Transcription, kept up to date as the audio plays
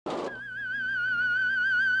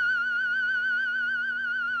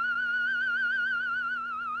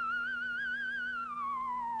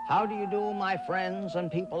How do you do, my friends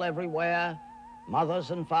and people everywhere,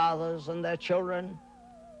 mothers and fathers and their children,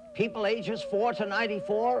 people ages 4 to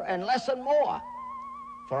 94 and less and more?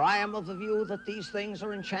 For I am of the view that these things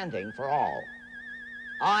are enchanting for all.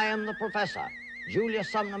 I am the Professor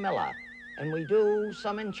Julius Sumner Miller, and we do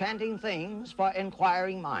some enchanting things for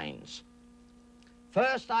inquiring minds.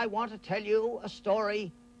 First, I want to tell you a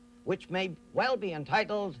story which may well be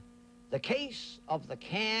entitled The Case of the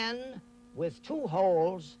Can with Two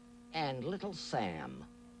Holes and Little Sam.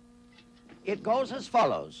 It goes as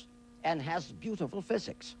follows and has beautiful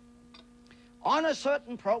physics. On a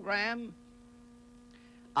certain program,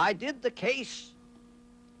 I did the case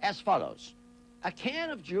as follows. A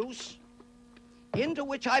can of juice into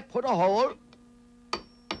which I put a hole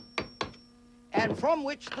and from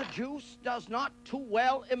which the juice does not too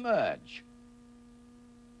well emerge.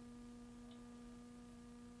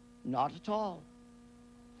 Not at all.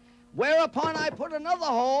 Whereupon I put another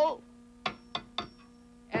hole,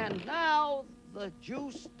 and now the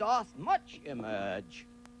juice doth much emerge.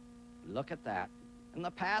 Look at that. And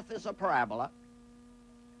the path is a parabola.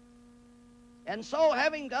 And so,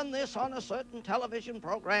 having done this on a certain television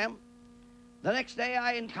program, the next day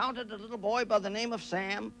I encountered a little boy by the name of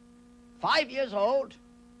Sam, 5 years old,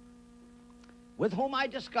 with whom I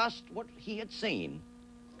discussed what he had seen.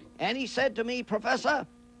 And he said to me, "Professor,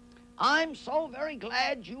 I'm so very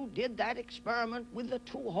glad you did that experiment with the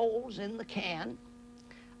two holes in the can.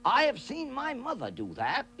 I have seen my mother do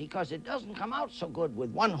that because it doesn't come out so good with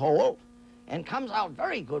one hole and comes out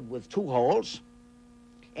very good with two holes.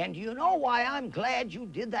 And you know why I'm glad you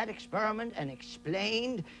did that experiment and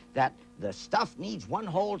explained that the stuff needs one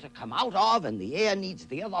hole to come out of and the air needs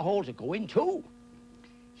the other hole to go into?"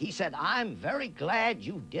 He said, "I'm very glad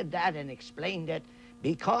you did that and explained it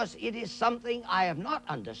because it is something I have not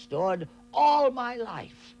understood all my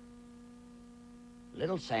life."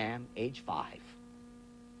 Little Sam, age 5,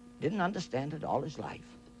 didn't understand it all his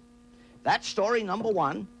life. That's story number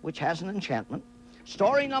 1, which has an enchantment.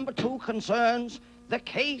 Story number 2 concerns the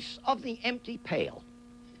case of the empty pail.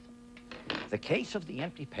 The case of the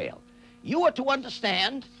empty pail. You are to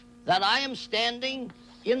understand that I am standing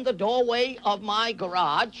in the doorway of my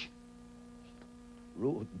garage.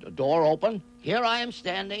 Door open. Here I am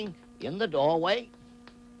standing in the doorway.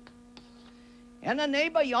 And a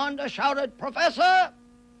neighbor yonder shouted, "Professor!"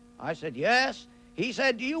 I said, "Yes." He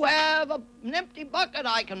said, "Do you have an empty bucket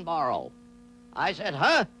I can borrow?" I said,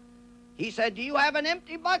 "Huh?" He said, "Do you have an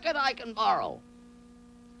empty bucket I can borrow?"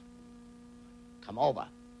 Come over.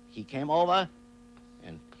 He came over,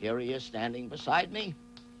 and here he is standing beside me.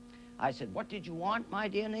 I said, "What did you want, my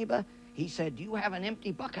dear neighbor?" He said, "Do you have an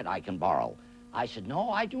empty bucket I can borrow?" I said, "No,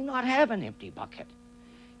 I do not have an empty bucket."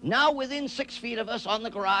 Now, within 6 feet of us on the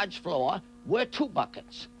garage floor were 2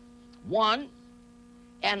 buckets. One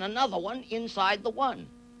and another one inside the one.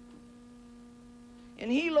 And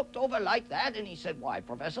he looked over like that, and he said, "Why,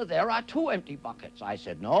 Professor, there are 2 empty buckets." I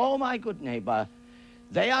said, "No, my good neighbor,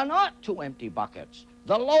 they are not 2 empty buckets.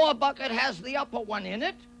 The lower bucket has the upper one in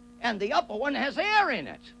it, and the upper one has air in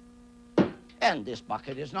it. And this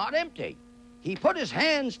bucket is not empty." He put his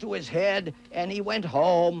hands to his head, and he went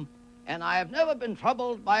home, and I have never been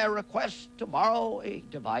troubled by a request to borrow a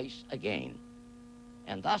device again.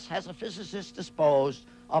 And thus has a physicist disposed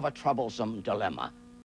of a troublesome dilemma.